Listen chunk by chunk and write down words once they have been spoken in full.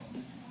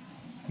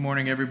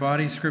Morning,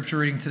 everybody. Scripture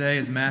reading today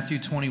is Matthew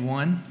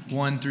 21,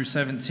 1 through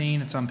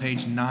 17. It's on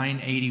page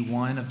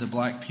 981 of the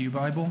Black Pew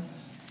Bible.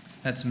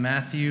 That's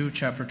Matthew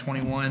chapter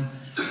 21,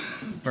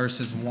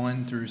 verses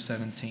 1 through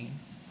 17.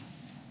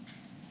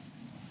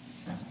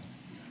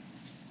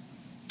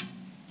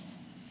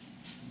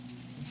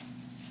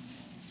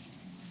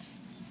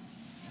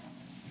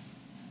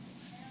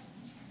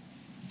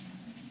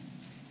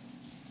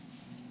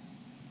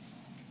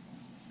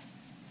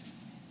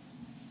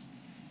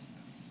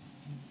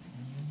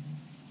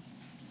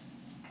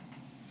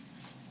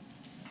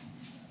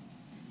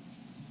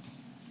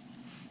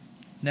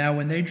 Now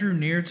when they drew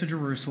near to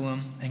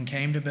Jerusalem and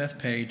came to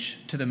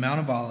Bethphage, to the Mount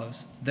of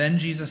Olives, then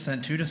Jesus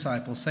sent 2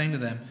 disciples, saying to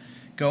them,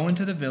 Go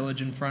into the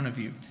village in front of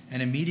you,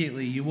 and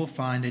immediately you will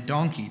find a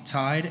donkey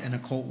tied and a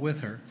colt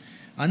with her.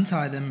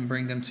 Untie them and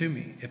bring them to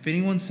me. If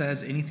anyone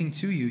says anything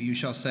to you, you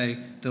shall say,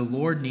 The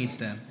Lord needs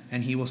them,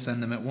 and he will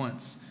send them at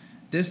once.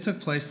 This took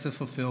place to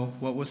fulfill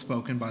what was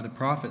spoken by the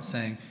prophet,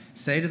 saying,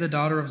 Say to the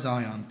daughter of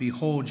Zion,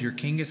 Behold, your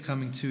king is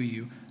coming to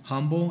you,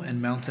 humble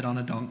and mounted on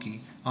a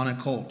donkey, on a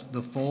colt,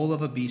 the foal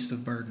of a beast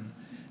of burden.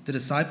 The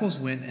disciples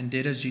went and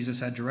did as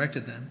Jesus had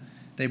directed them.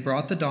 They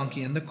brought the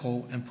donkey and the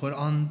colt and put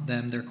on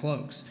them their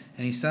cloaks,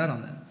 and he sat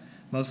on them.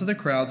 Most of the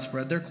crowd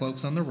spread their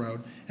cloaks on the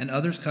road, and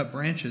others cut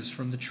branches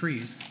from the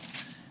trees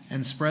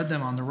and spread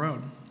them on the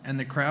road. And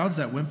the crowds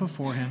that went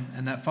before him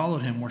and that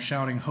followed him were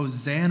shouting,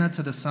 Hosanna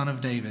to the Son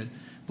of David.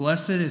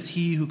 Blessed is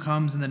he who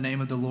comes in the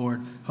name of the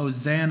Lord.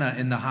 Hosanna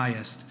in the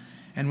highest.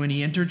 And when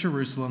he entered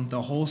Jerusalem,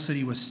 the whole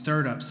city was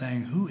stirred up,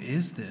 saying, Who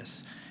is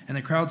this? And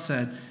the crowd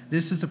said,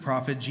 This is the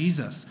prophet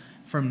Jesus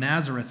from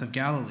Nazareth of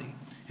Galilee.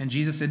 And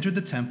Jesus entered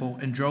the temple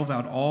and drove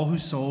out all who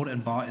sold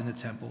and bought in the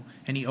temple.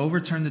 And he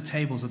overturned the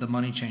tables of the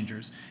money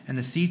changers and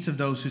the seats of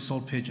those who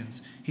sold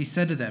pigeons. He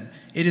said to them,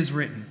 It is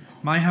written,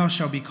 My house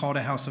shall be called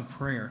a house of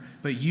prayer,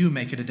 but you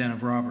make it a den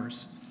of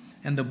robbers.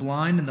 And the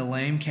blind and the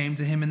lame came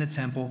to him in the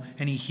temple,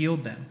 and he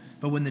healed them.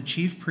 But when the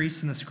chief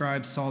priests and the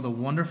scribes saw the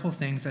wonderful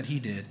things that he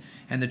did,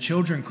 and the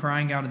children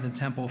crying out in the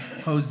temple,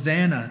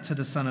 Hosanna to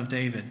the Son of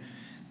David,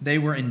 they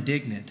were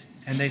indignant.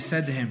 And they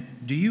said to him,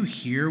 Do you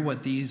hear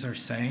what these are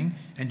saying?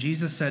 And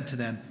Jesus said to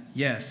them,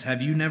 Yes,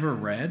 have you never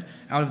read?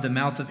 Out of the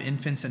mouth of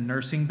infants and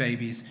nursing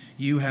babies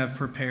you have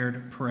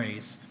prepared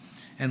praise.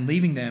 And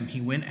leaving them,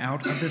 he went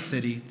out of the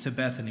city to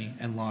Bethany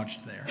and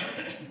lodged there.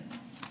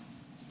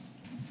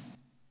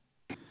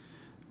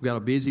 We've got a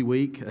busy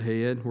week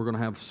ahead. We're going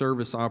to have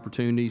service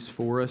opportunities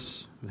for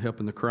us,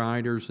 helping the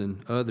Criers and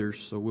others,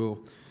 so we'll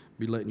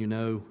be letting you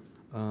know.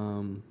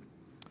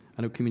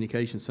 I know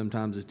communication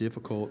sometimes is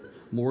difficult.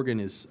 Morgan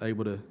is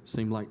able to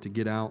seem like to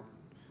get out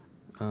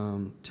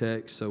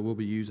text, so we'll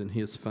be using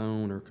his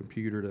phone or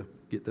computer to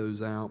get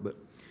those out. But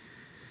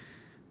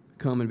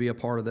come and be a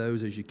part of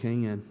those as you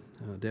can.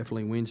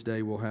 Definitely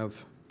Wednesday we'll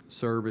have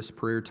service,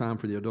 prayer time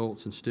for the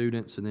adults and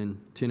students, and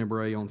then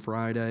Tenebrae on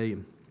Friday.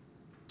 And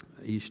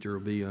Easter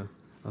will be a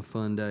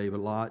fun day, but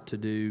a lot to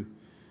do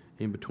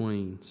in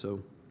between.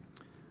 So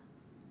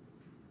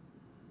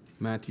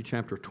Matthew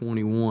chapter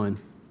 21.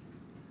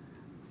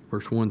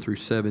 Verse 1 through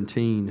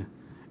 17.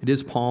 It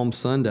is Palm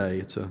Sunday.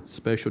 It's a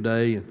special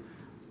day in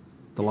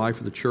the life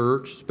of the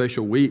church,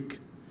 special week.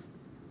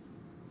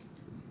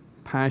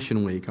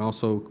 Passion Week,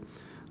 also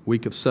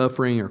week of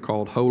suffering, are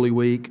called Holy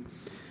Week.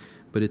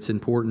 But it's an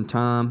important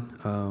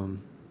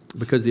time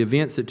because the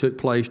events that took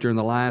place during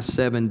the last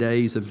 7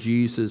 days of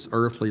Jesus'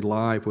 earthly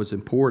life was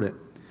important.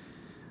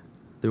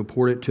 They're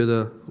important to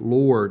the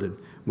Lord. And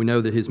we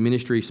know that his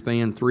ministry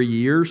spanned 3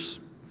 years.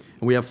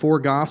 And we have 4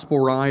 gospel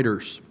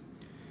writers.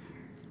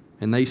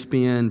 And they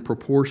spend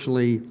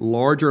proportionally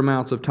larger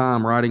amounts of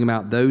time writing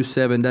about those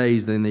 7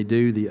 days than they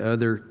do the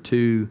other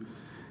 2,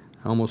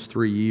 almost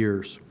 3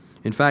 years.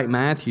 In fact,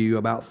 Matthew,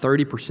 about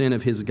 30%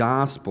 of his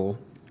gospel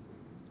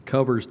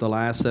covers the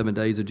last 7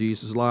 days of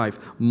Jesus' life.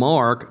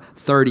 Mark,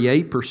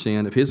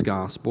 38% of his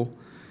gospel.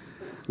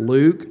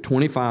 Luke,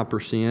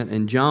 25%.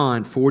 And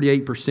John,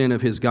 48%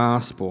 of his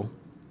gospel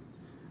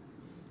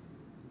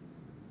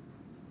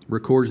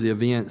records the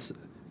events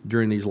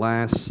during these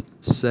last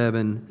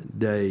 7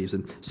 days.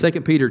 And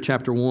 2 Peter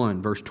chapter 1,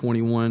 verse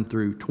 21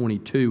 through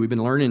 22. We've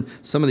been learning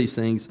some of these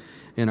things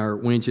in our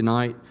Wednesday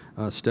night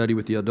study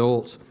with the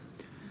adults.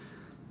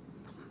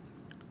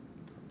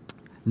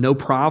 No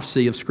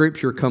prophecy of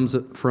Scripture comes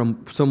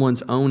from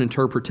someone's own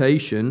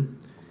interpretation.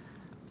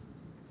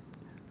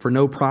 For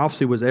no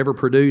prophecy was ever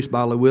produced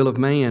by the will of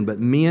man, but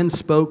men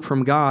spoke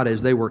from God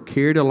as they were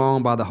carried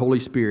along by the Holy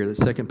Spirit.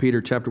 That's 2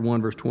 Peter chapter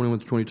 1, verse 21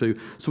 through 22.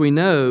 So we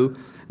know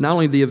not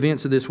only the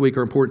events of this week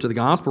are important to the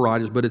gospel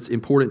writers, but it's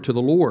important to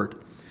the Lord.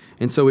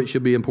 And so it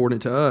should be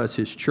important to us,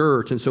 his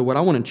church. And so what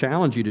I want to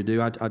challenge you to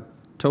do, I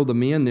told the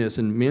men this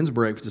in men's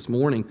breakfast this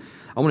morning,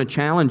 I want to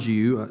challenge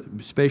you,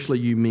 especially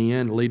you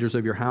men, leaders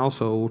of your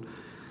household,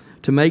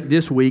 to make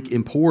this week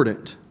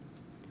important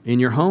in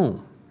your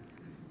home.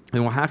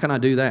 And well, how can I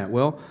do that?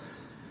 Well,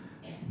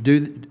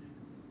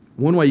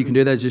 one way you can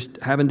do that is just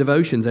having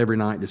devotions every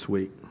night this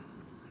week.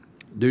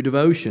 Do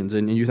devotions,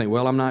 and you think,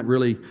 well, I'm not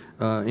really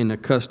in a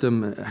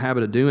custom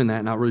habit of doing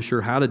that, not really sure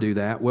how to do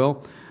that.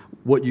 Well,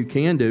 what you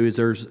can do is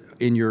there's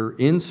in your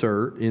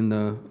insert in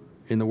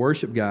the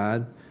worship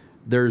guide,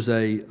 there's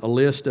a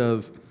list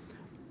of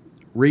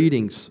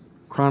readings,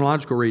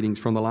 chronological readings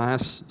from the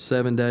last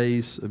 7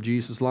 days of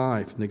Jesus'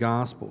 life in the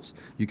Gospels.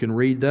 You can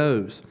read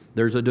those.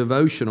 There's a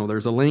devotional.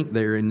 There's a link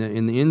there in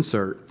the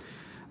insert.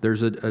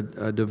 There's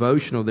a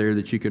devotional there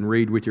that you can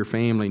read with your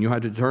family, and you'll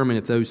have to determine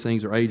if those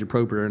things are age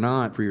appropriate or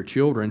not for your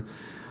children.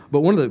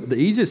 But one of the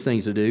easiest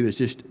things to do is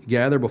just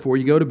gather before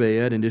you go to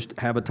bed and just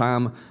have a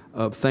time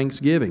of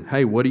thanksgiving.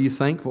 Hey, what are you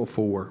thankful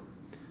for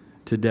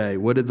today?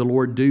 What did the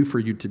Lord do for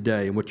you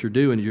today? And what you're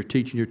doing is you're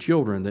teaching your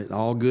children that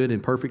all good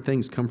and perfect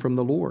things come from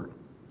the Lord.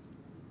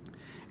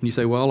 And you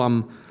say, well,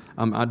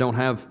 I don't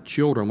have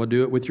children. Well,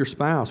 do it with your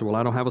spouse. Or, well,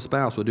 I don't have a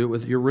spouse. Well, do it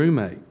with your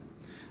roommate.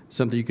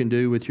 Something you can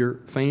do with your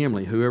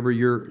family, whoever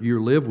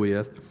you live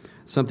with.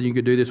 Something you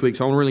could do this week.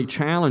 So I want to really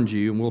challenge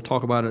you, and we'll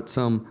talk about it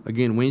some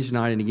again Wednesday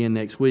night and again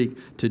next week,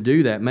 to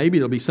do that. Maybe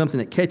it'll be something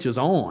that catches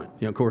on.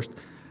 Of course,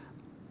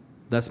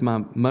 that's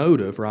my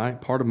motive, right?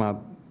 Part of my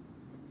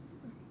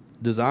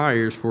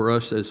desires for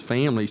us as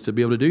families to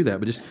be able to do that.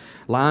 But just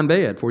lie in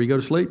bed before you go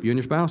to sleep. You and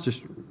your spouse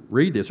just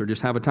read this, or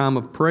just have a time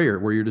of prayer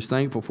where you're just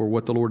thankful for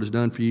what the Lord has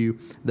done for you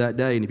that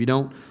day. And if you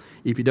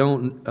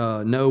don't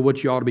know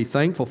what you ought to be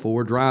thankful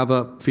for, drive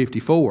up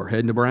 54,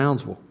 heading to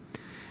Brownsville,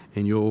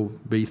 and you'll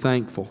be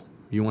thankful.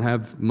 You won't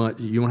have much.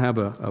 You won't have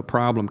a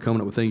problem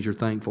coming up with things you're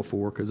thankful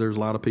for, because there's a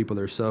lot of people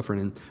that are suffering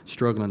and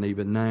struggling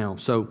even now.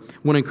 So I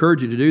want to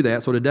encourage you to do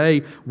that. So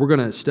today we're going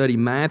to study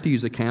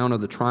Matthew's account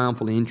of the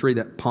triumphal entry,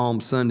 that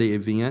Palm Sunday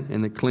event,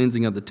 and the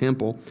cleansing of the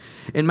temple.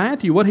 And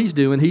Matthew, what he's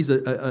doing, he's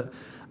a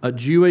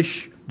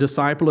Jewish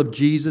disciple of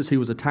Jesus. He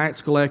was a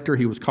tax collector.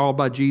 He was called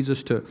by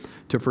Jesus to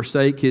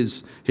forsake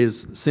his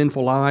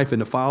sinful life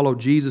and to follow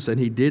Jesus, and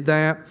he did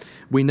that.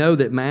 We know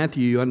that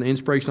Matthew, under the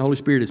inspiration of the Holy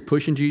Spirit, is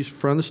pushing Jesus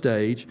from the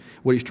stage.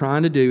 What he's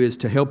trying to do is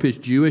to help his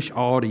Jewish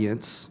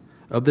audience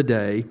of the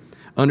day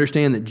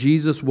understand that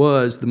Jesus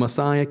was the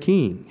Messiah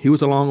King. He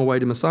was a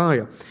long-awaited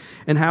Messiah.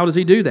 And how does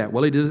he do that?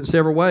 Well, he does it in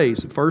several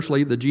ways.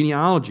 Firstly, the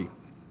genealogy.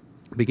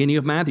 The beginning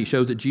of Matthew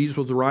shows that Jesus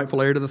was the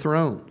rightful heir to the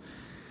throne.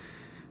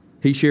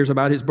 He shares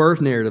about his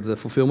birth narrative, the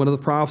fulfillment of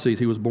the prophecies.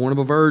 He was born of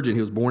a virgin.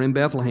 He was born in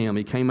Bethlehem.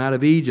 He came out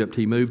of Egypt.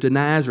 He moved to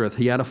Nazareth.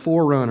 He had a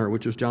forerunner,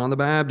 which was John the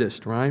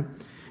Baptist, right?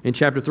 In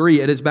chapter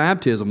 3, at his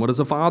baptism, what does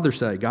the Father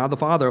say? God the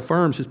Father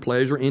affirms his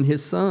pleasure in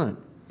his Son.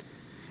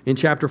 In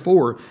chapter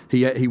 4,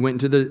 he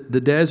went into the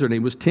desert and he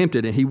was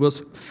tempted, and he was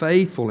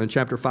faithful. In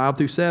chapter 5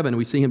 through 7,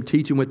 we see him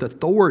teaching with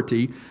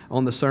authority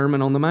on the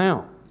Sermon on the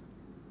Mount.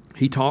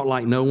 He taught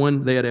like no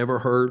one they had ever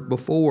heard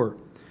before.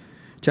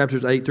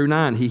 Chapters 8 through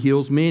 9, he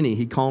heals many.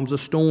 He calms a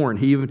storm.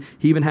 He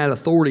even had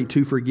authority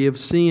to forgive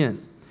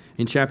sin.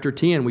 In chapter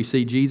 10, we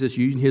see Jesus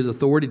using his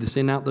authority to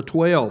send out the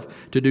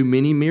 12 to do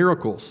many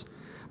miracles,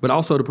 but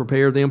also to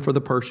prepare them for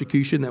the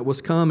persecution that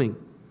was coming.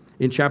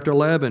 In chapter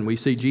 11, we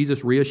see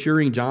Jesus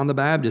reassuring John the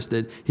Baptist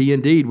that he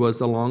indeed was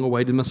the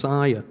long-awaited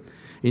Messiah.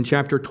 In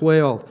chapter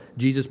 12,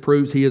 Jesus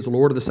proves he is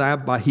Lord of the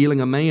Sabbath by healing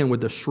a man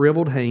with a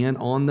shriveled hand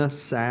on the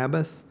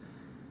Sabbath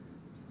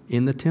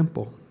in the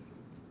temple.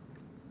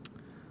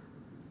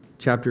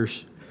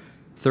 Chapters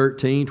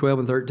 12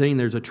 and 13,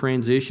 there's a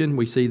transition.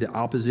 We see the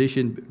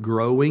opposition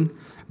growing.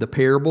 The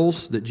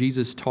parables that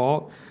Jesus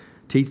taught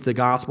teach the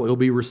gospel. It will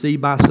be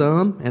received by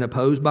some and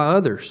opposed by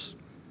others.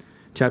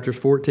 Chapters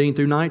 14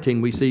 through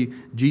 19, we see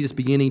Jesus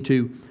beginning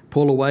to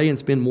pull away and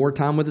spend more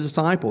time with his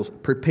disciples,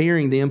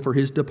 preparing them for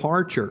his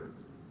departure,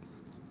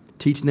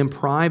 teaching them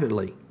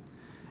privately.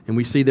 And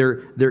we see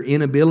their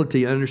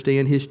inability to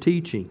understand his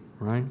teaching,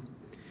 right?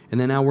 And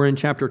then now we're in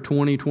chapter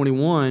 20,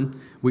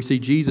 21. We see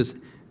Jesus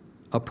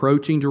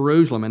approaching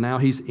Jerusalem, and now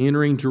he's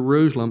entering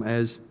Jerusalem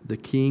as the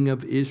King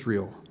of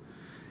Israel.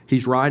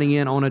 He's riding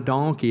in on a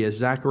donkey, as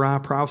Zechariah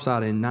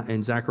prophesied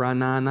in Zechariah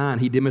 9:9.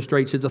 He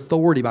demonstrates his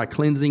authority by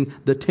cleansing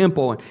the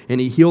temple,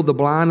 and he healed the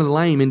blind and the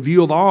lame in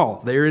view of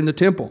all there in the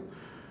temple,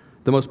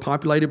 the most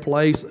populated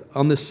place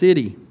on the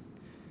city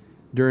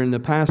during the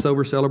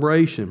Passover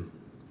celebration.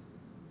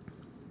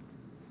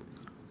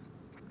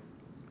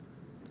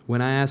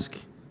 When I ask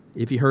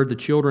if he heard the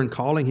children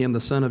calling him the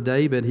Son of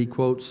David, he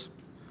quotes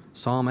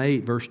Psalm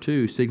 8, verse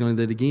 2, signaling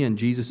that again,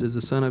 Jesus is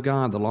the Son of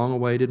God, the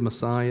long-awaited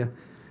Messiah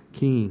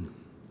King.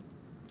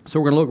 So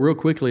we're going to look real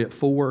quickly at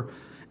 4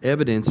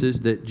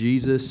 evidences that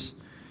Jesus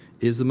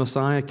is the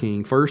Messiah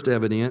King. First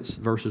evidence,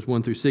 verses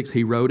 1 through 6,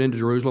 he rode into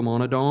Jerusalem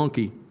on a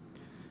donkey.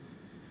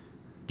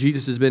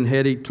 Jesus has been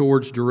heading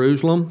towards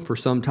Jerusalem for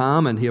some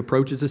time, and he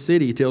approaches the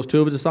city. He tells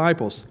 2 of his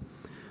disciples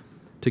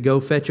to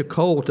go fetch a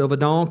colt of a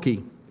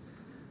donkey.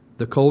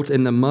 The colt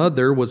and the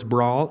mother was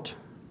brought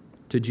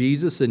to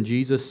Jesus, and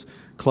Jesus'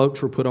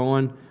 cloaks were put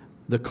on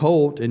the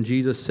colt, and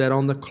Jesus sat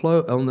on the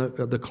cloak on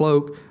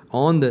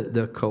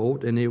the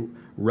colt, and he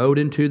rode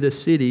into the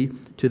city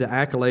to the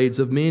accolades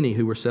of many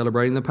who were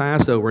celebrating the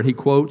Passover. And he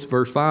quotes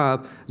verse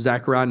 5,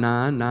 Zechariah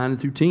 9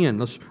 through 10.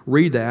 Let's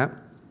read that.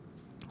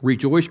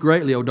 Rejoice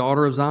greatly, O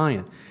daughter of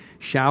Zion.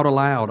 Shout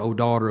aloud, O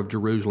daughter of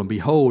Jerusalem.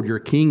 Behold, your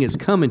king is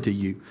coming to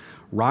you.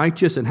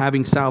 Righteous and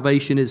having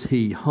salvation is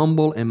he,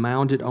 humble and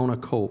mounted on a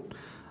colt,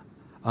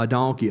 a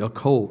donkey, a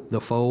colt,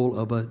 the foal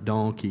of a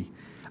donkey.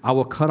 I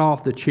will cut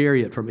off the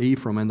chariot from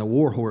Ephraim and the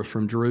war horse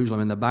from Jerusalem,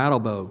 and the battle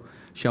bow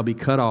shall be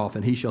cut off,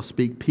 and he shall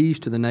speak peace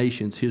to the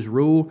nations. His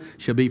rule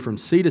shall be from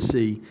sea to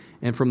sea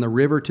and from the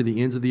river to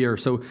the ends of the earth.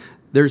 So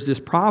there's this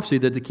prophecy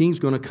that the king's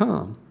going to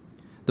come.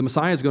 The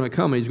Messiah is going to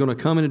come, and he's going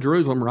to come into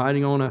Jerusalem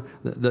riding on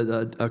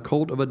a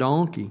colt of a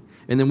donkey.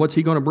 And then what's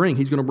he going to bring?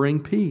 He's going to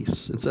bring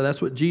peace. And so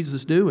that's what Jesus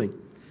is doing.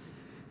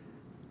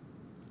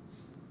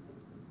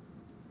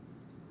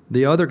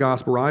 The other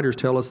gospel writers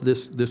tell us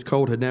this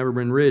colt had never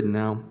been ridden.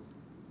 Now,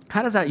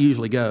 how does that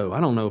usually go?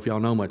 I don't know if y'all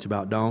know much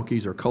about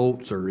donkeys or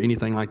colts or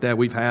anything like that.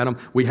 We've had them.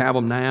 We have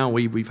them now.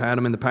 We've had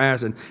them in the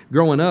past. And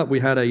growing up, I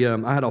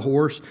had a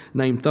horse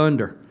named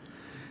Thunder,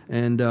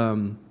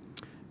 and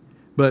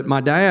but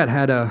my dad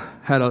had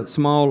a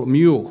small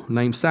mule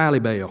named Sally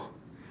Bell.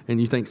 And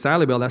you think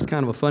Sally Bell, that's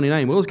kind of a funny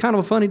name. Well, it was kind of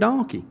a funny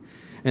donkey.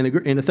 And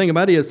the thing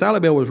about it is,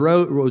 Sally Bell was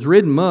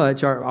ridden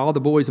much. All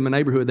the boys in my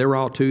neighborhood, they were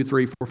all 2,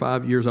 3, 4,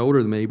 5 years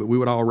older than me, but we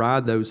would all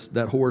ride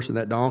that horse and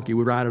that donkey.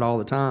 We'd ride it all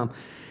the time.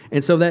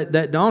 And so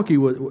that donkey,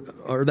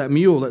 or that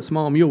mule, that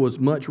small mule, was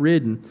much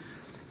ridden.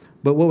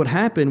 But what would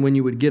happen when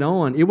you would get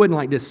on, it wouldn't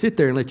like just sit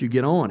there and let you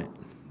get on it.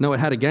 No, it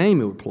had a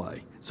game it would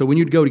play. So when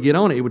you'd go to get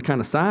on it, it would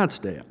kind of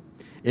sidestep.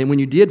 And when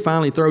you did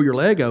finally throw your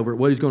leg over it,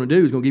 what he's going to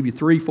do is going to give you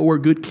 3, 4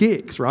 good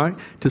kicks, right,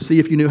 to see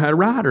if you knew how to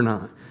ride or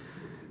not.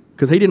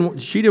 Because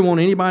she didn't want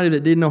anybody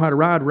that didn't know how to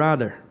ride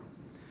there.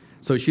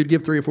 So she'd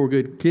give 3 or 4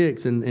 good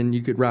kicks, and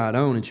you could ride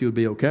on, and she would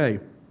be okay.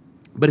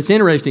 But it's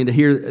interesting to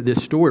hear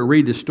this story,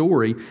 read this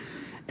story,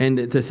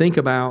 and to think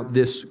about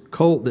this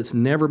colt that's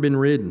never been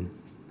ridden,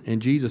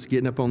 and Jesus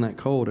getting up on that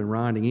colt and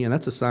riding in.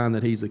 That's a sign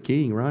that he's a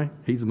king, right?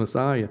 He's the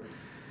Messiah.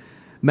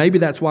 Maybe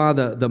that's why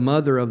the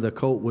mother of the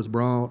colt was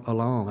brought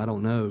along. I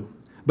don't know.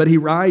 But he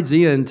rides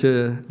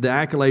into the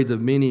accolades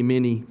of many,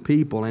 many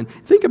people. And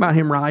think about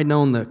him riding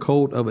on the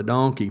colt of a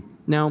donkey.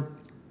 Now,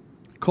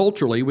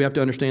 culturally, we have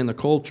to understand the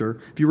culture.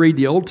 If you read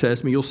the Old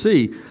Testament, you'll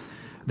see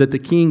that the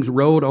kings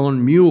rode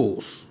on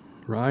mules,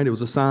 right? It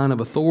was a sign of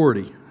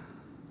authority.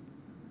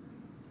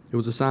 It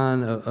was a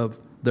sign of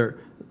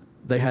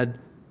they had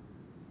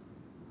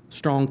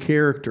strong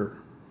character.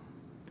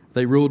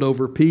 They ruled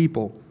over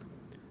people.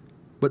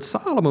 But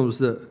Solomon was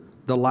the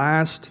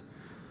last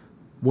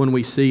one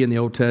we see in the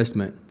Old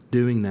Testament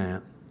doing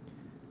that.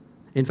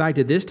 In fact,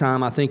 at this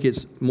time, I think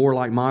it's more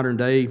like modern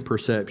day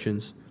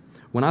perceptions.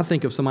 When I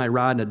think of somebody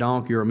riding a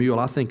donkey or a mule,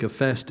 I think of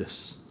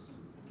Festus.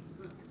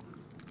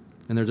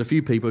 And there's a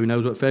few people who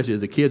knows what Festus is.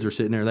 The kids are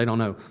sitting there, they don't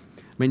know.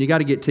 I mean, you got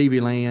to get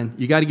TV Land.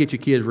 You got to get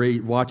your kids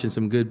watching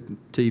some good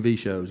TV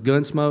shows.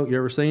 Gunsmoke, you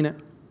ever seen it?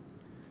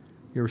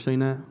 You ever seen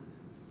that?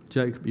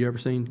 Jacob, you ever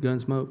seen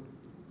Gunsmoke?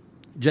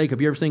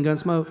 Jacob, you ever seen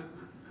Gunsmoke?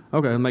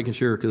 Okay, I'm making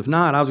sure, because if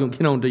not, I was going to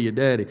get on to your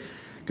daddy,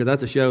 because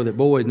that's a show that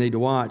boys need to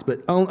watch.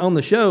 But on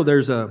the show,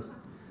 there's a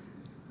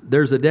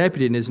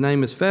deputy, and his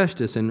name is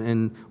Festus,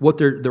 and what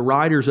the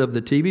writers of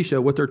the TV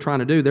show, what they're trying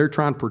to do, they're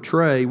trying to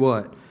portray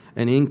what?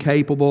 An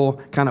incapable,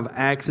 kind of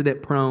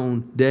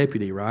accident-prone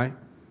deputy, right?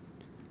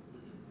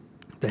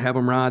 They have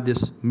him ride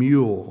this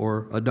mule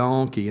or a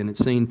donkey, and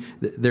it's seen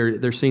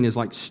they're seen as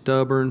like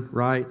stubborn,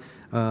 right,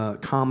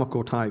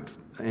 comical type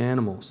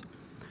animals.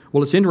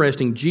 Well, it's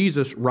interesting.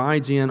 Jesus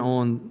rides in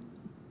on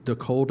the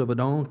colt of a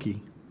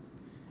donkey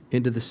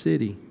into the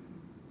city.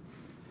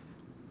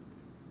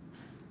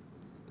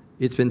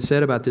 It's been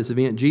said about this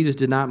event, Jesus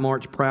did not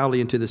march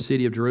proudly into the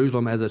city of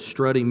Jerusalem as a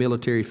strutting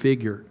military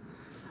figure,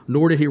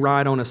 nor did he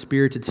ride on a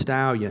spirited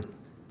stallion.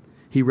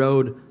 He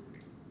rode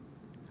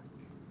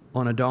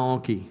on a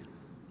donkey,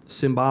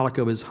 symbolic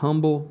of his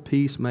humble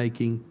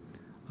peacemaking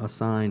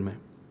assignment.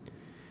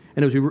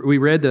 And as we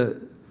read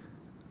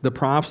the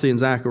prophecy in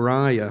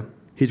Zechariah,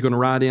 he's going to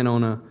ride in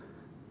on a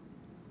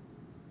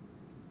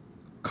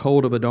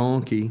colt of a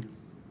donkey.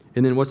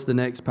 And then what's the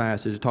next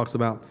passage? It talks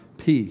about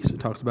peace. It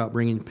talks about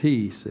bringing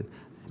peace and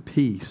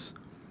peace,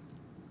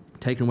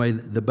 taking away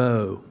the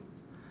bow.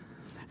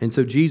 And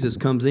so Jesus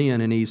comes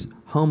in and he's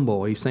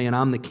humble. He's saying,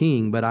 I'm the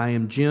king, but I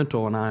am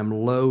gentle and I am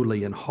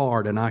lowly and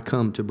hard, and I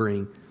come to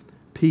bring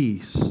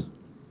peace.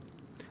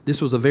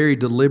 This was a very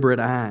deliberate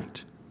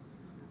act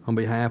on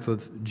behalf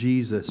of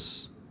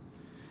Jesus.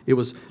 It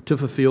was to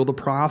fulfill the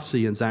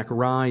prophecy in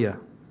Zechariah.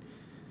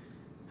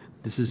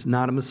 This is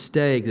not a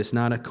mistake. This is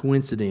not a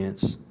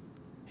coincidence.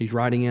 He's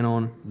riding in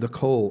on the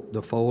colt,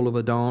 the foal of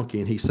a donkey,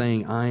 and he's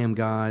saying, I am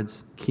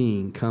God's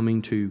king,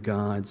 coming to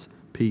God's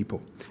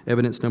people.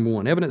 Evidence number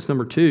one. Evidence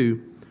number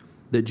two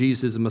that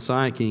Jesus is the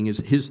Messiah King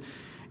is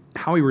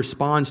how he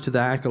responds to the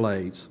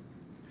accolades.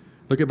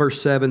 Look at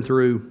verse 7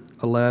 through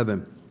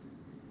 11.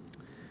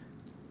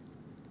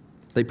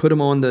 They put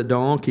him on the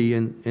donkey,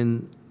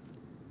 and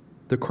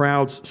the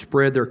crowds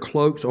spread their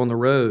cloaks on the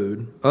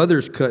road.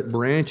 Others cut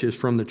branches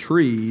from the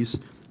trees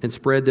and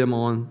spread them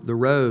on the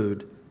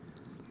road.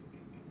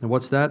 And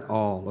what's that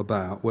all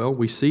about? Well,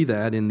 we see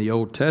that in the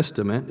Old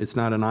Testament. It's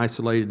not an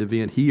isolated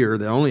event here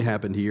that only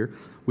happened here.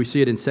 We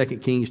see it in 2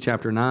 Kings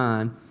chapter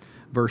 9,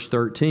 verse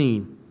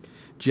 13.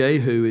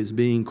 Jehu is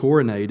being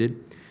coronated,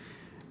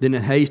 Then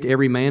in haste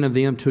every man of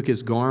them took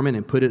his garment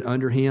and put it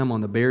under him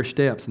on the bare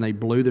steps, and they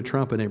blew the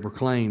trumpet and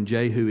proclaimed,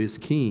 Jehu is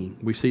king.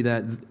 We see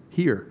that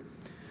here,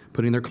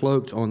 putting their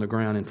cloaks on the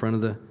ground in front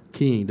of the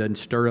king. Doesn't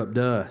stir up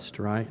dust,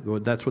 right?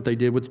 Well, that's what they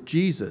did with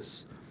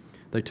Jesus.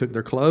 They took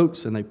their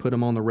cloaks and they put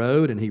them on the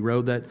road, and he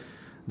rode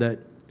that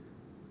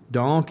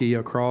donkey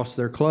across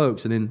their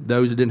cloaks. And then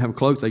those that didn't have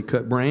cloaks, they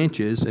cut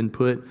branches and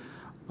put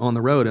on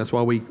the road. That's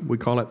why we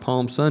call it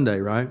Palm Sunday,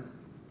 right?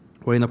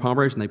 Waiting the palm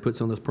branch, and they put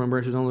some of those palm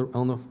branches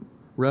on the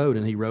road,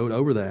 and he rode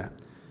over that.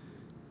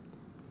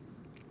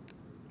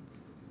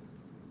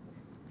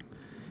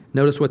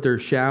 Notice what they're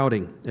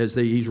shouting as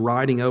he's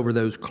riding over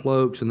those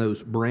cloaks and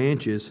those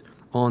branches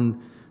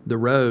on the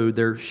road.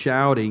 They're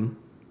shouting,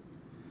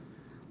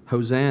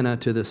 Hosanna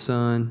to the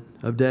Son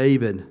of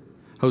David.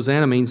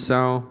 Hosanna means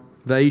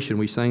salvation.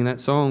 We sang that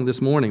song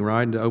this morning,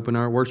 right, to open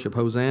our worship.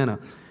 Hosanna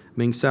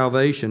means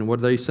salvation. What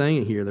are they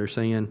saying here? They're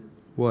saying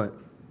what?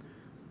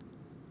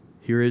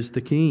 Here is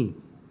the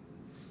King.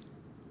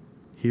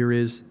 Here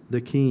is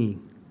the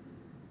King.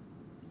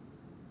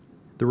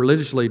 The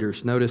religious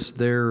leaders, notice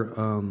their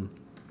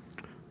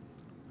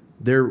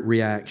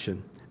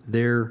reaction.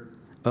 They're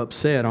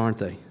upset, aren't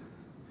they?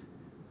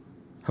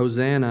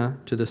 Hosanna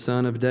to the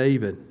Son of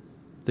David.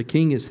 The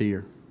King is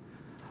here.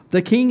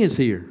 The King is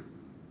here.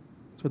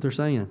 That's what they're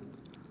saying.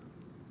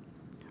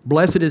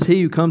 Blessed is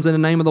he who comes in the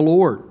name of the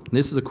Lord. And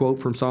this is a quote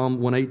from Psalm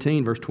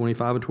 118, verse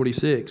 25 and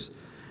 26.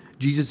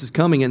 Jesus is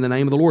coming in the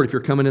name of the Lord. If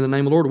you're coming in the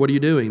name of the Lord, what are you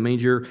doing? It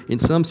means you're, in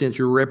some sense,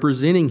 you're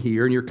representing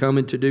here, and you're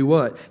coming to do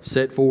what?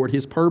 Set forward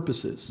his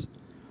purposes.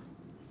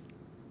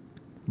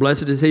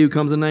 Blessed is he who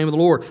comes in the name of the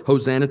Lord.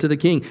 Hosanna to the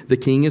King. The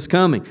King is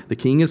coming. The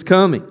King is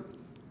coming.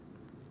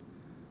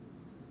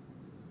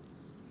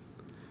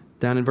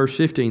 Down in verse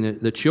 15,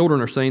 the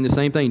children are saying the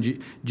same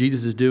thing.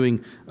 Jesus is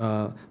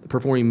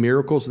performing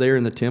miracles there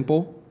in the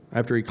temple.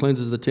 After he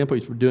cleanses the temple,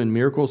 he's doing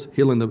miracles,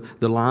 healing the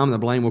lame, the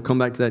blind. We'll come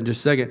back to that in just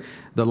a second.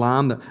 The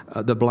lame,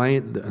 the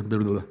blind,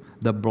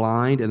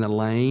 and the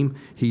lame,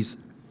 he's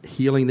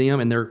healing them,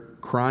 and they're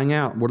crying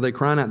out. What are they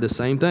crying out? The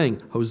same thing.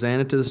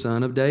 Hosanna to the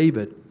Son of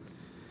David.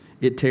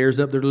 It tears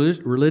up the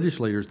religious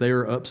leaders. They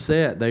are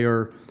upset. They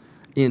are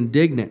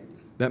indignant.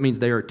 That means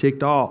they are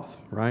ticked off,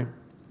 right?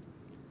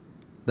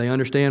 They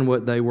understand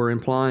what they were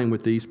implying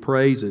with these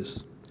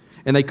praises.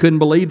 And they couldn't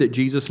believe that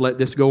Jesus let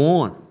this go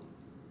on.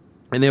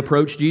 And they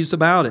approached Jesus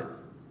about it.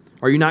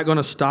 Are you not going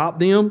to stop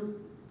them?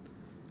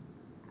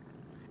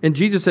 And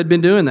Jesus had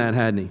been doing that,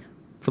 hadn't he,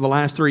 for the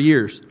last 3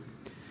 years.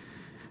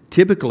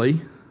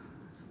 Typically,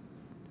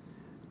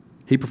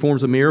 he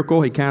performs a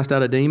miracle. He casts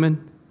out a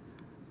demon.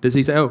 Does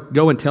he say, oh,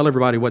 go and tell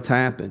everybody what's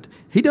happened?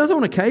 He does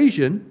on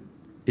occasion.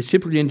 It's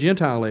typically in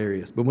Gentile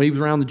areas. But when he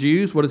was around the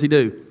Jews, what does he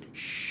do?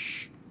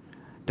 Shh.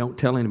 Don't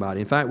tell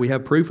anybody. In fact, we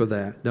have proof of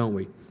that, don't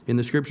we? In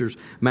the Scriptures,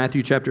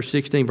 Matthew chapter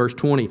 16, verse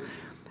 20.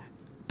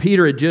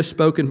 Peter had just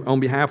spoken on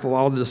behalf of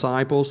all the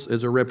disciples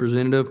as a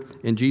representative,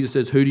 and Jesus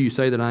says, who do you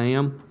say that I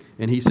am?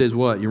 And he says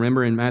what? You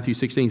remember in Matthew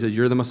 16, he says,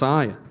 you're the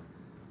Messiah,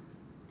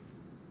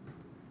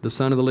 the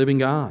Son of the living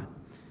God.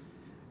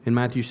 In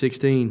Matthew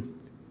 16,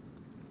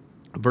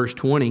 verse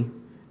 20,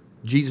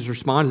 Jesus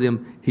responds to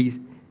them. He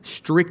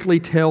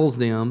strictly tells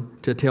them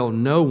to tell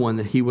no one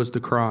that he was the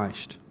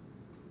Christ.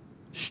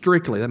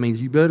 Strictly. That means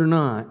you better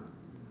not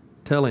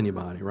tell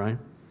anybody, right?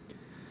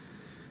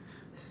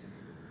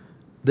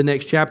 The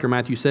next chapter,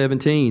 Matthew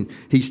 17,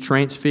 he's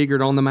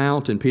transfigured on the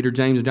mountain. Peter,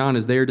 James, and John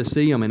is there to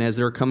see him. And as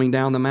they're coming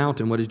down the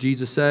mountain, what does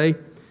Jesus say?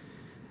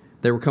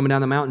 They were coming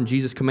down the mountain.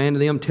 Jesus commanded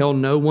them, tell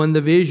no one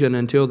the vision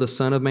until the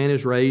Son of Man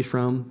is raised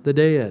from the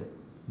dead.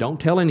 Don't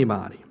tell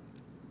anybody.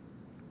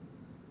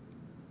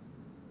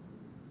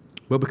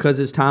 Well, because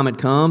his time had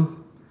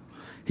come,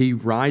 he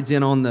rides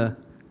in on the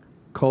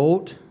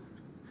colt.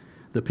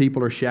 The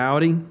people are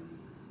shouting,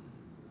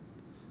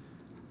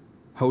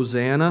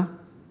 Hosanna.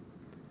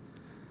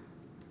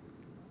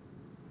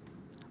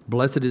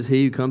 Blessed is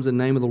he who comes in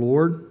the name of the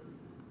Lord.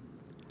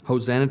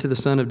 Hosanna to the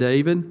Son of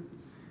David.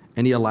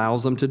 And he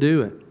allows them to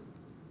do it.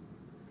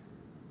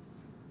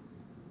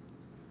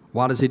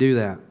 Why does he do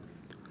that?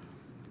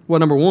 Well,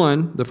 number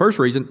one, the first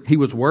reason, he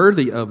was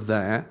worthy of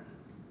that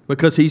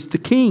because he's the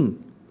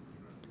king.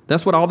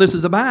 That's what all this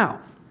is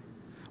about.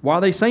 Why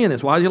are they saying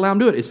this? Why does he allow them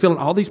to do it? It's filling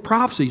all these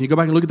prophecies. You go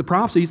back and look at the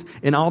prophecies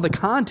and all the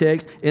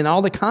context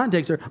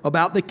are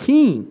about the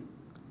king.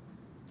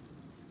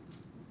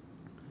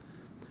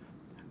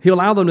 He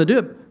allowed them to do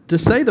it, to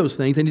say those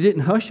things, and he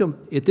didn't hush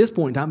them at this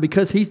point in time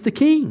because he's the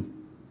king.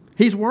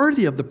 He's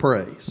worthy of the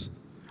praise,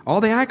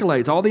 all the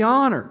accolades, all the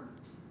honor.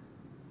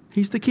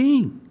 He's the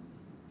king.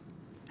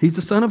 He's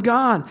the Son of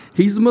God.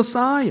 He's the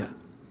Messiah.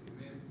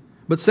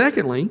 But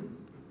secondly,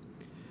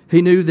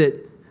 he knew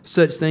that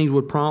such things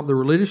would prompt the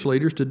religious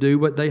leaders to do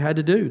what they had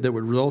to do that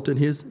would result in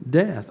his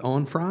death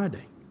on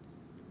Friday.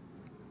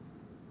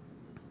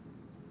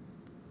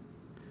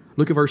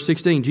 Look at verse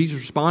 16. Jesus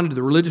responded to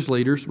the religious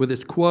leaders with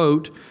this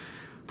quote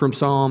from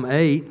Psalm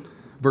 8,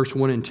 verse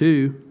 1 and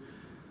 2.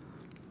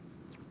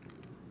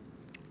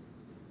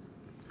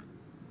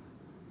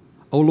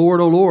 O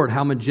Lord,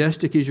 how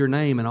majestic is your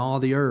name in all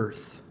the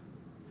earth.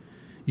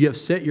 You have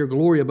set your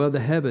glory above the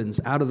heavens.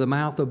 Out of the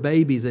mouth of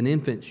babies and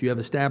infants you have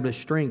established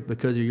strength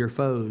because of your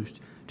foes,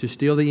 to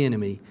still the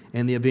enemy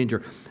and the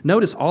avenger.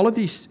 Notice all of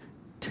these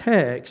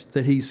texts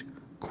that he's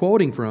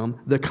quoting from,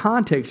 the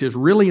context is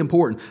really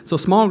important. So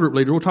small group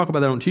leaders, we'll talk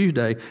about that on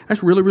Tuesday.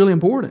 That's really, really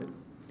important.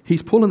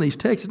 He's pulling these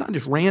texts. It's not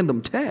just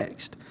random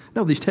text.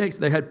 No, these texts,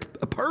 they had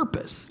a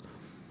purpose.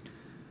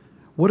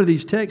 What are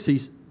these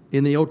texts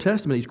in the Old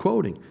Testament he's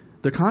quoting?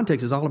 The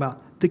context is all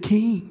about the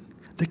king.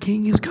 The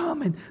king is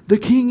coming. The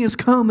king is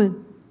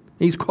coming.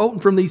 He's quoting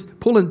from these,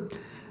 pulling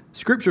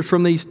scriptures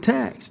from these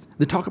texts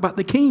that talk about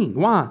the king.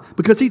 Why?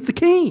 Because he's the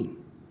king.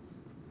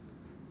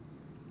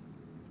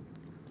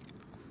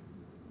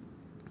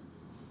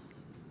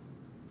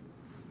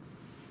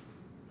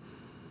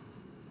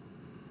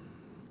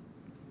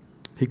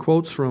 He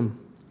quotes from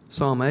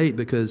Psalm 8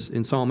 because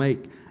in Psalm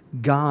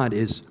 8, God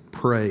is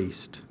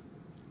praised.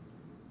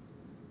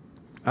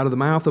 Out of the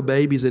mouth of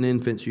babies and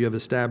infants you have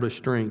established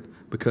strength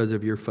because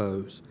of your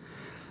foes.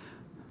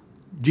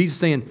 Jesus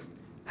saying,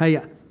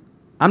 hey,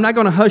 I'm not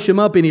going to hush them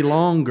up any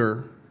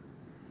longer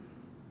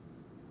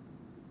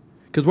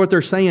because what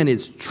they're saying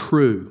is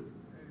true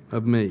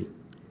of me.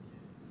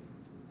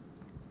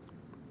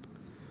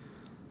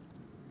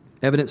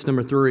 Evidence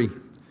number 3.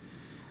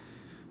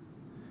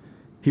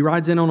 He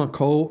rides in on a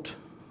colt,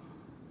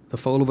 the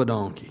foal of a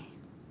donkey.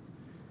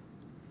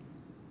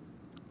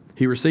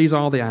 He receives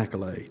all the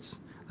accolades.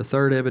 The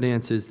third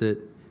evidence is that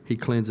he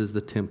cleanses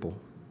the temple.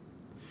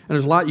 And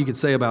there's a lot you could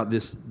say about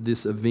this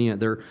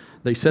event.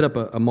 They set up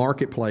a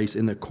marketplace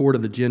in the court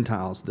of the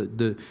Gentiles.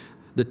 The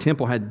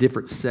temple had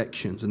different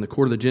sections. In the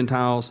court of the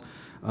Gentiles,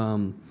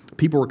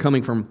 people were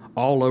coming from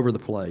all over the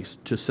place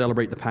to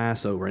celebrate the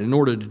Passover. And in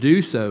order to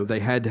do so, they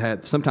had to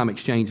have sometimes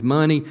exchange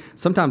money.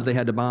 Sometimes they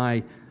had to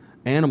buy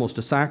animals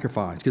to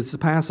sacrifice because it's a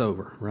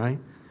Passover, right?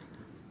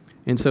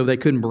 And so they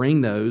couldn't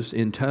bring those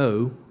in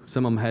tow.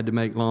 Some of them had to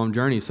make long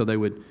journeys, so they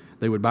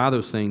would buy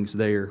those things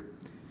there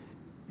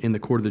in the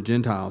court of the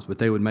Gentiles, but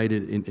they would make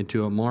it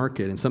into a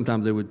market, and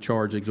sometimes they would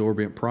charge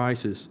exorbitant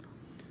prices.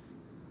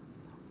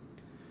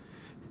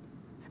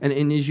 And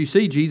as you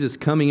see Jesus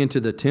coming into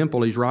the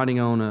temple, he's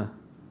riding on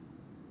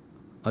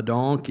a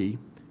donkey.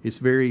 It's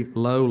very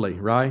lowly,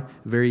 right?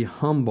 Very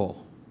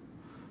humble.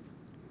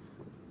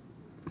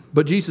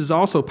 But Jesus is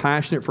also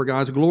passionate for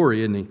God's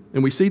glory, isn't he?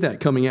 And we see that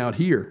coming out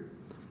here.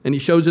 And he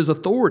shows his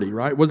authority,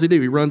 right? What does he do?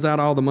 He runs out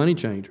all the money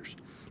changers.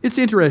 It's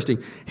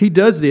interesting. He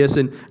does this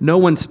and no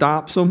one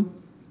stops him.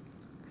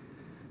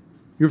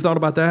 You ever thought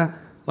about that?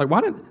 Like, why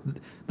didn't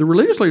the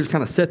religious leaders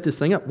kind of set this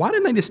thing up? Why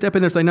didn't they just step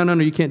in there and say, no,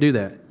 you can't do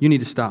that. You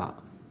need to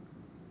stop.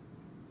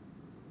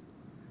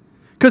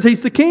 Because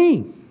he's the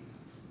king.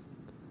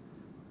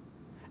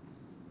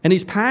 And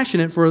he's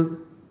passionate for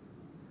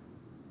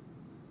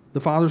the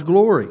Father's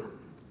glory.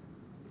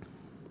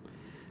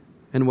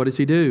 And what does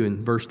he do?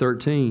 In verse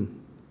 13,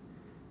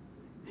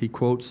 he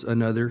quotes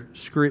another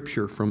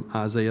scripture from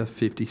Isaiah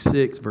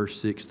 56, verse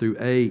 6 through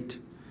 8.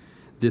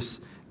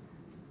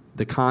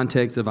 The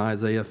context of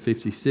Isaiah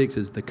 56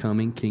 is the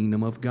coming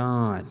kingdom of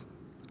God.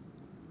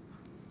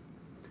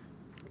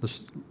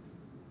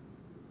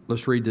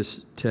 Let's read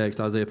this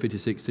text, Isaiah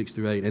 56, 6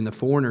 through 8. And the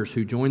foreigners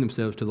who join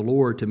themselves to the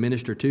Lord to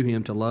minister to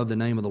him, to love the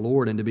name of the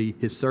Lord, and to be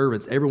his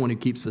servants, everyone who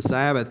keeps the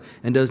Sabbath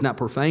and does not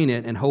profane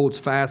it and holds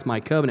fast my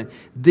covenant,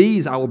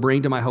 these I will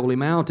bring to my holy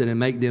mountain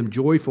and make them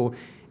joyful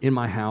in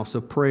my house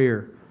of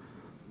prayer.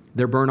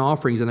 Their burnt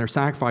offerings and their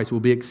sacrifice will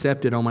be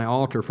accepted on my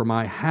altar, for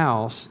my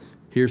house,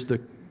 here's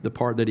the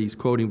part that he's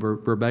quoting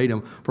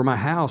verbatim, for my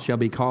house shall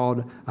be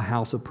called a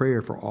house of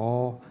prayer for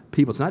all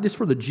people. It's not just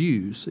for the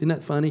Jews. Isn't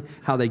that funny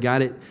how they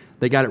got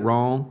it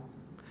wrong?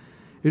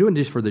 It wasn't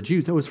just for the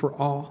Jews. That was for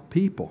all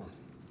people.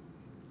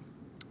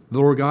 The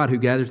Lord God who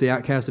gathers the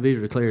outcasts of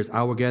Israel declares,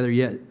 I will gather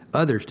yet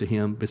others to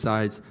him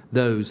besides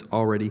those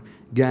already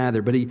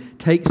gathered. But he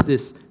takes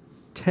this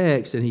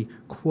text and he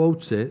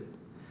quotes it.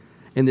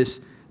 And this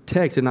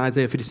text in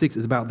Isaiah 56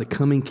 is about the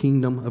coming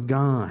kingdom of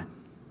God.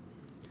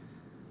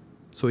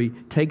 So he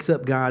takes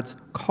up God's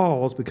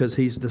cause because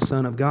he's the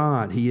Son of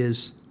God. He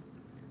is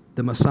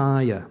the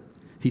Messiah.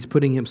 He's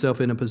putting himself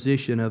in a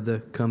position of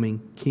the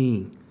coming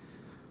King.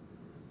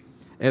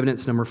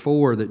 Evidence number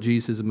 4 that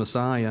Jesus is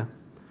Messiah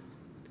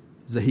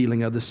is the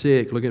healing of the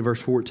sick. Look at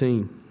verse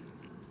 14.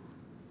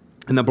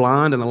 And the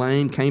blind and the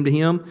lame came to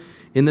him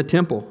in the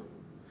temple,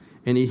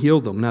 and he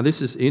healed them. Now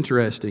this is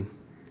interesting.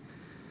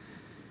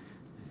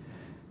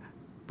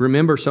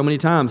 Remember, so many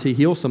times he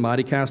heals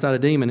somebody, casts out a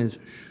demon, and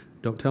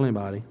don't tell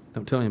anybody,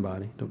 don't tell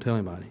anybody, don't tell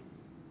anybody.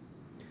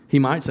 He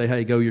might say,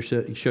 hey, go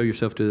show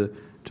yourself to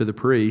the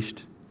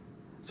priest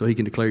so he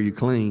can declare you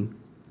clean.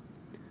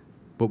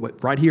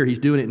 But right here, he's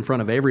doing it in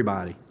front of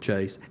everybody,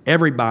 Chase.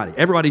 Everybody.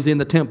 Everybody's in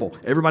the temple.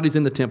 Everybody's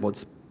in the temple.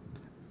 It's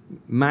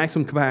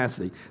maximum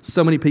capacity.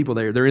 So many people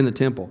there. They're in the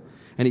temple.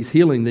 And he's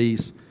healing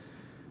these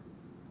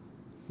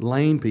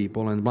lame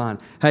people and blind.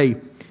 Hey,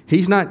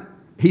 he's not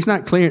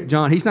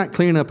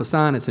clearing up a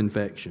sinus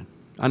infection.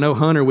 I know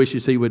Hunter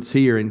wishes he was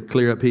here and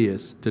clear up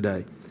his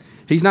today.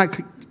 He's not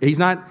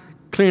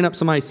clearing up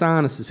somebody's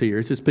sinuses here.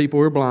 It's just people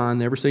who are blind,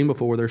 never seen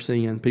before, they're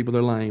seeing. People that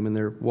are lame, and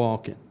they're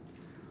walking.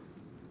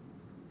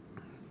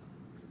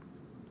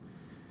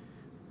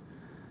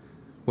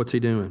 What's he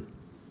doing?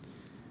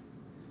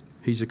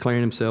 He's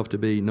declaring himself to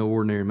be no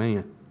ordinary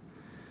man.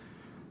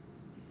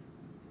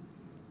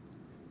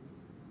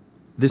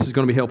 This is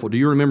going to be helpful. Do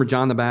you remember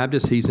John the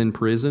Baptist? He's in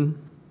prison.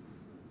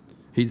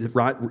 He's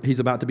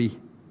about to be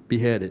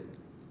beheaded.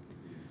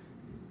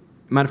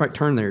 Matter of fact,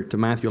 turn there to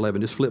Matthew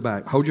 11. Just flip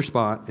back. Hold your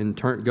spot and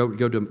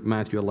go to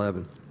Matthew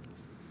 11.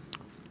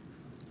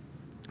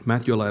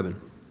 Matthew 11.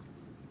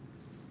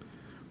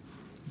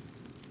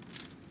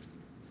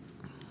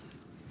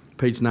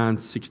 Page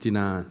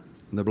 969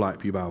 in the Black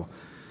Pew Bible.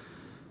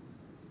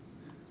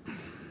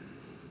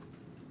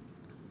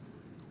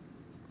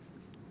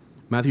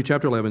 Matthew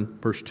chapter 11,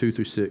 verse 2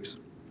 through 6.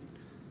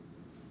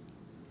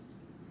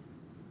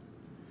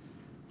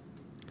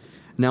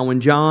 Now when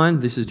John,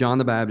 this is John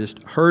the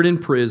Baptist, heard in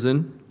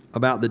prison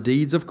about the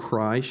deeds of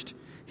Christ,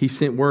 he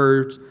sent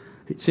word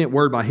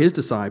by his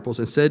disciples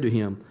and said to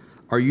him,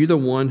 "Are you the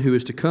one who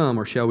is to come,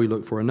 or shall we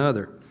look for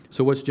another?"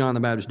 So what's John the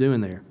Baptist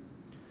doing there?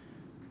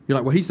 You're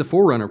like, well, he's the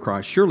forerunner of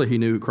Christ. Surely he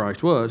knew who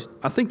Christ was.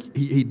 I think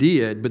he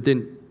did, but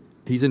then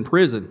he's in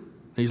prison.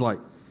 He's like,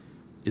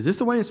 is this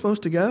the way it's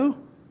supposed to go?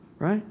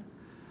 Right?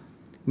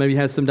 Maybe he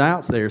has some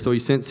doubts there. So he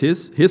sends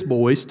his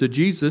boys to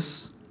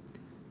Jesus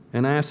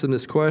and asks him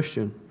this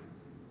question.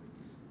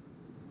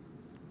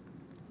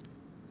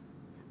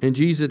 And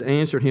Jesus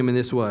answered him in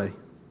this way: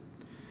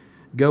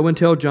 "Go and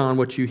tell John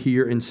what you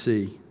hear and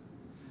see."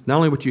 Not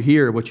only what you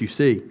hear, what you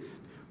see.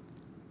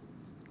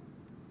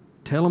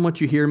 Tell him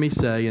what you hear me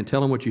say, and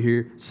tell him what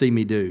you see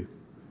me do.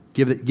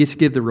 Just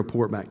give the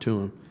report back to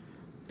him.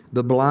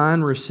 The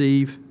blind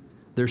receive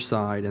their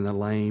sight, and the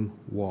lame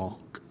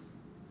walk.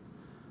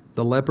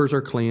 The lepers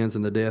are cleansed,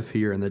 and the deaf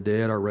hear, and the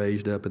dead are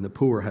raised up, and the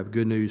poor have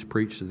good news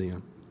preached to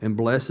them. And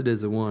blessed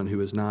is the one who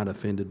is not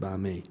offended by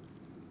me.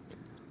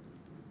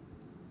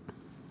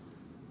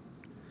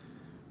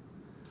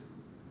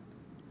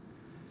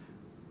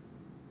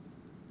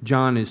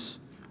 John is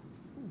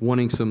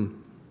wanting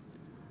some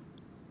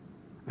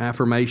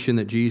affirmation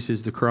that Jesus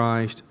is the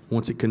Christ,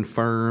 wants it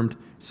confirmed,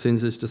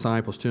 sends his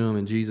disciples to him,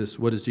 and Jesus,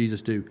 what does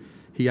Jesus do?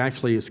 He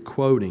actually is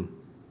quoting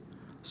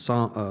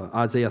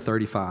Isaiah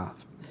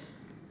 35,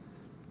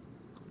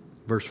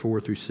 verse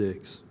 4 through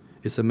 6.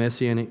 It's a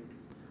messianic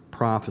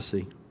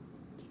prophecy.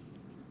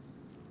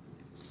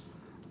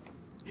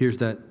 Here's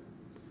that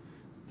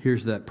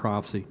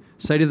prophecy.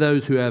 Say to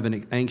those who have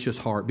an anxious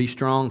heart, be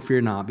strong, fear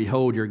not.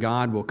 Behold, your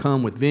God will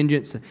come with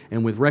vengeance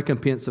and with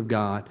recompense of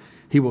God.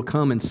 He will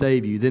come and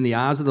save you. Then the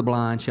eyes of the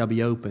blind shall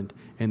be opened,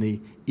 and the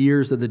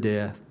ears of the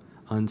deaf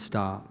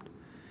unstopped.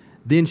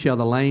 Then shall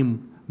the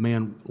lame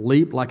man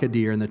leap like a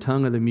deer, and the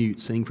tongue of the mute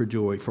sing for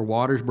joy. For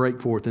waters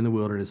break forth in the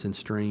wilderness, and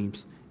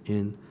streams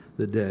in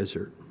the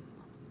desert.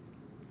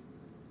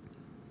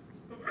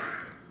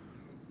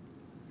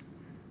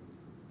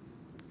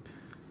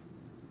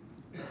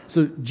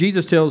 So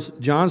Jesus tells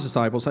John's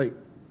disciples, hey,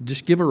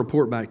 just give a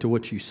report back to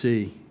what you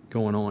see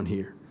going on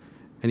here.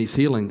 And he's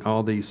healing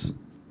all these,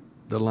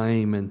 the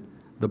lame and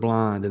the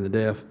blind and the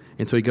deaf.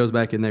 And so he goes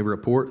back and they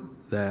report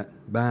that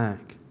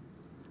back.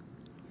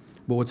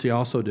 But what's he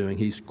also doing?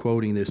 He's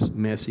quoting this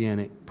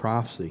messianic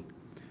prophecy.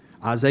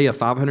 Isaiah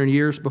 500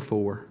 years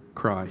before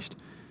Christ,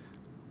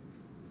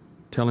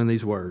 telling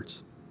these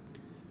words.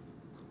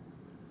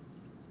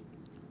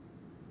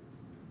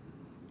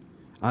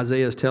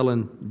 Isaiah is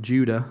telling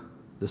Judah,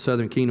 the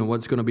southern kingdom, what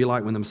it's going to be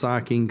like when the Messiah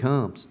King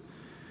comes.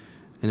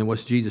 And then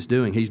what's Jesus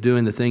doing? He's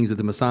doing the things that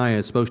the Messiah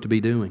is supposed to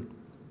be doing.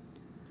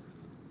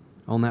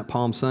 On that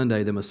Palm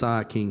Sunday, the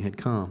Messiah King had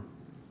come.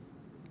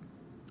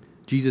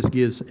 Jesus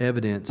gives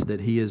evidence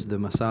that he is the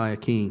Messiah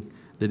King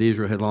that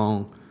Israel had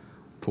longed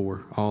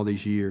for all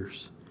these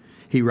years.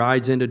 He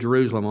rides into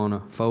Jerusalem on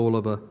a foal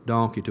of a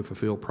donkey to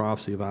fulfill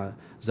prophecy of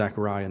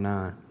Zechariah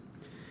 9.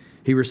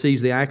 He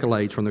receives the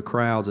accolades from the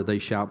crowds that they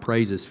shout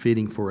praises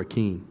fitting for a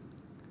king.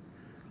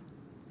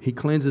 He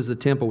cleanses the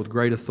temple with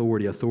great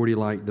authority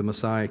like the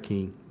Messiah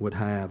King would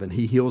have, and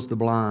he heals the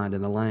blind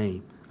and the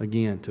lame,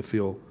 again, to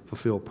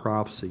fulfill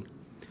prophecy.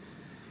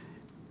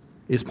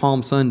 It's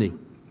Palm Sunday.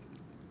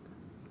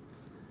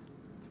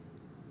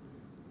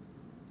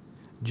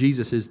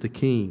 Jesus is the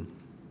King.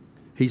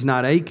 He's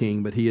not a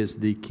king, but he is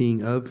the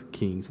King of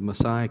kings, the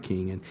Messiah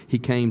King. And he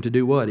came to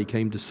do what? He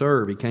came to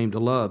serve. He came to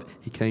love.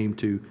 He came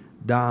to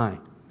die.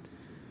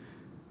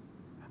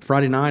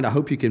 Friday night, I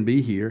hope you can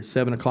be here at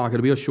 7 o'clock.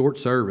 It'll be a short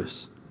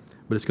service,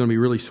 but it's going to be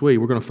really sweet.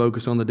 We're going to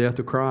focus on the death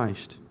of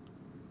Christ.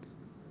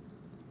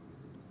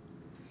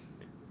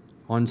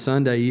 On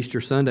Sunday,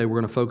 Easter Sunday, we're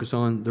going to focus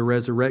on the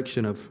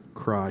resurrection of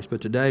Christ. But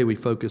today, we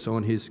focus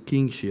on his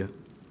kingship.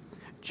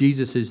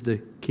 Jesus is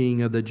the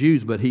King of the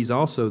Jews, but he's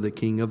also the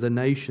King of the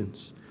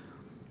nations.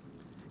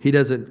 He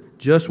doesn't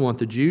just want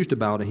the Jews to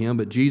bow to him,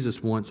 but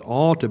Jesus wants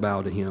all to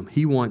bow to him.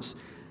 He wants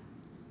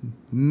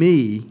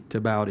me to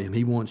bow to him.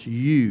 He wants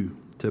you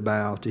to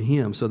bow to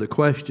him. So the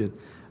question,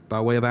 by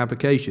way of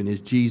application,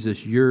 is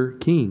Jesus your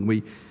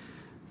King?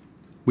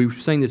 we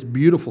sang this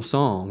beautiful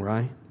song,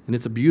 right? And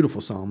it's a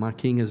beautiful song. My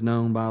king is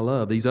known by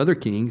love. These other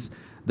kings,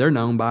 they're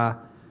known by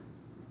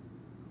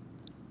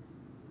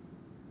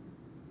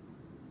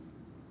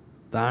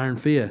the iron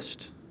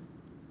fist,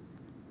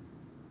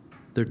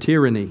 their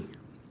tyranny,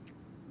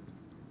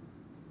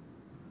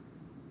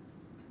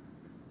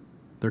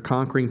 their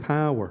conquering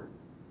power,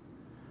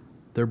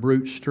 their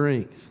brute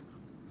strength.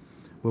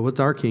 Well, what's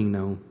our king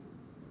known?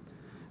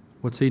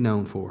 What's he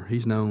known for?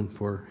 He's known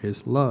for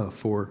his love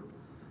for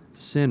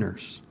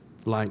sinners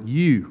like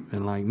you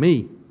and like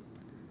me.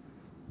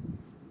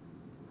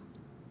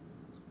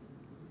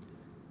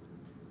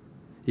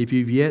 If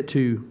you've yet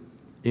to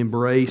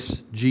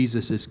embrace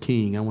Jesus as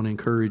King, I want to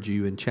encourage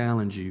you and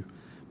challenge you,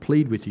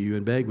 plead with you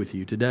and beg with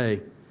you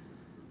today.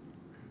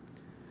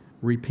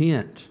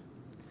 Repent.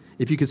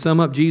 If you could sum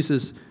up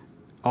Jesus,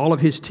 all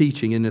of his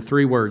teaching into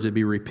 3 words, it'd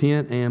be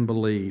repent and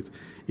believe.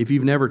 If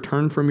you've never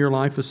turned from your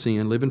life of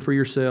sin, living for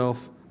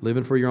yourself,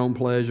 living for your own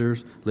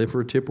pleasures, living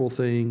for temporal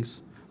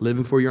things,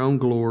 living for your own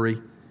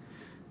glory,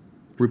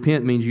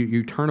 repent means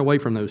you turn away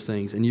from those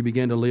things and you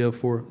begin to live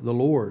for the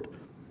Lord.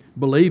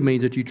 Believe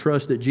means that you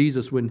trust that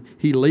Jesus, when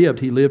he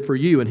lived for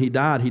you, and he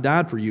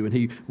died for you, and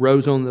he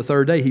rose on the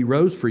 3rd day, he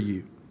rose for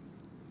you.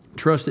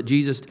 Trust that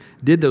Jesus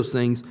did those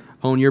things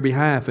on your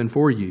behalf and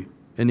for you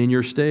and in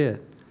your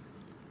stead.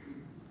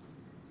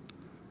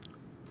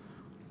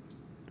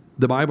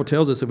 The Bible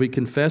tells us if we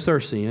confess our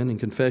sin, and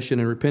confession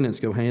and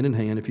repentance go hand in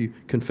hand, if you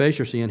confess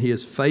your sin, he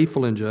is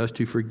faithful and just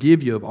to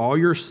forgive you of all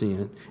your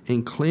sin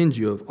and cleanse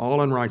you of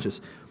all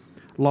unrighteousness.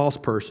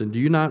 Lost person, do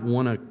you not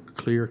want a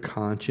clear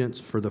conscience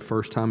for the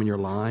first time in your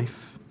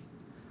life?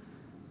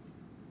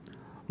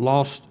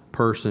 Lost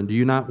person, do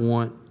you not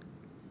want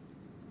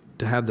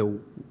to have the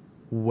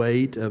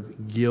weight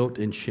of guilt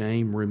and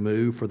shame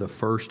removed for the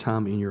first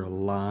time in your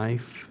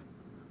life?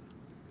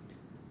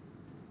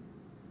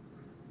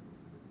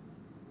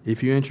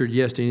 If you answered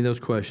yes to any of those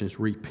questions,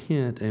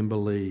 repent and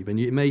believe. And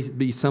it may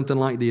be something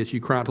like this.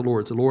 You cry out to the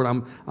Lord. Say, Lord,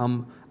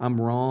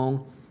 I'm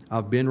wrong.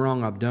 I've been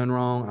wrong. I've done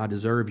wrong. I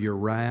deserve your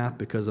wrath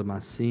because of my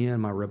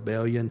sin, my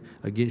rebellion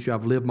against you.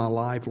 I've lived my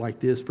life like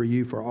this for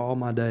you for all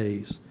my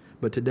days.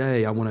 But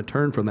today I want to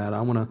turn from that.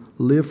 I want to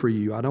live for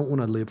you. I don't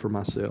want to live for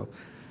myself.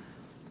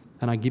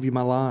 And I give you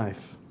my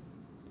life.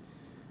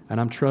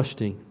 And I'm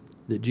trusting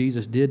that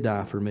Jesus did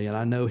die for me. And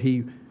I know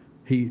he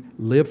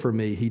lived for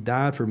me. He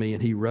died for me.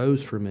 And he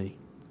rose for me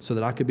so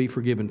that I could be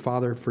forgiven.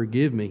 Father,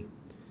 forgive me.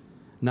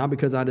 Not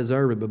because I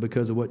deserve it, but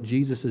because of what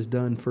Jesus has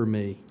done for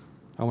me.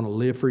 I want to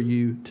live for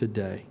you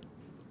today.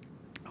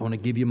 I want to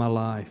give you my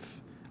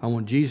life. I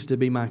want Jesus to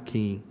be my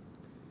King.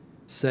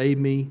 Save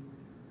me,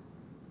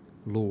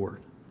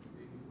 Lord.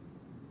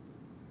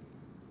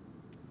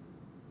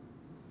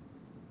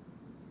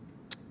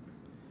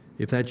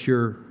 If that's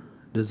your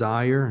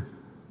desire,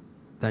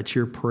 that's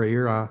your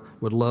prayer, I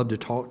would love to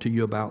talk to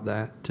you about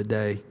that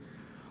today.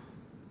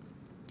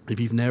 If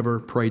you've never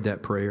prayed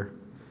that prayer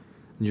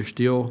and you're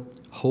still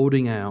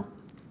holding out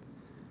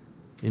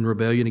in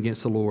rebellion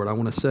against the Lord, I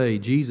want to say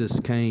Jesus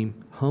came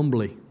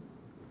humbly,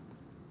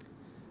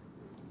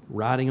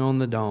 riding on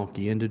the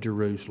donkey into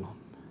Jerusalem.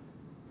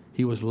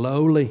 He was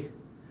lowly,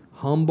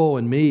 humble,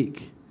 and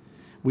meek.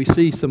 We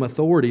see some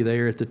authority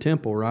there at the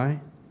temple, right?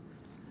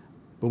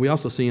 But we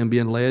also see him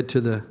being led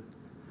to the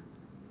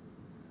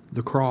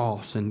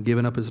cross and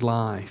giving up his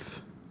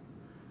life.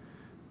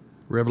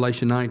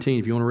 Revelation 19,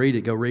 if you want to read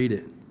it, go read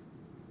it.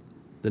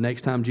 The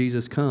next time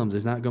Jesus comes,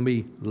 it's not going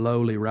to be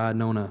lowly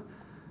riding on a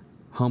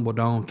humble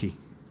donkey.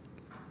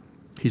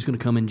 He's going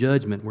to come in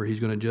judgment where he's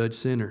going to judge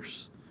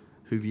sinners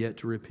who've yet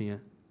to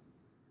repent.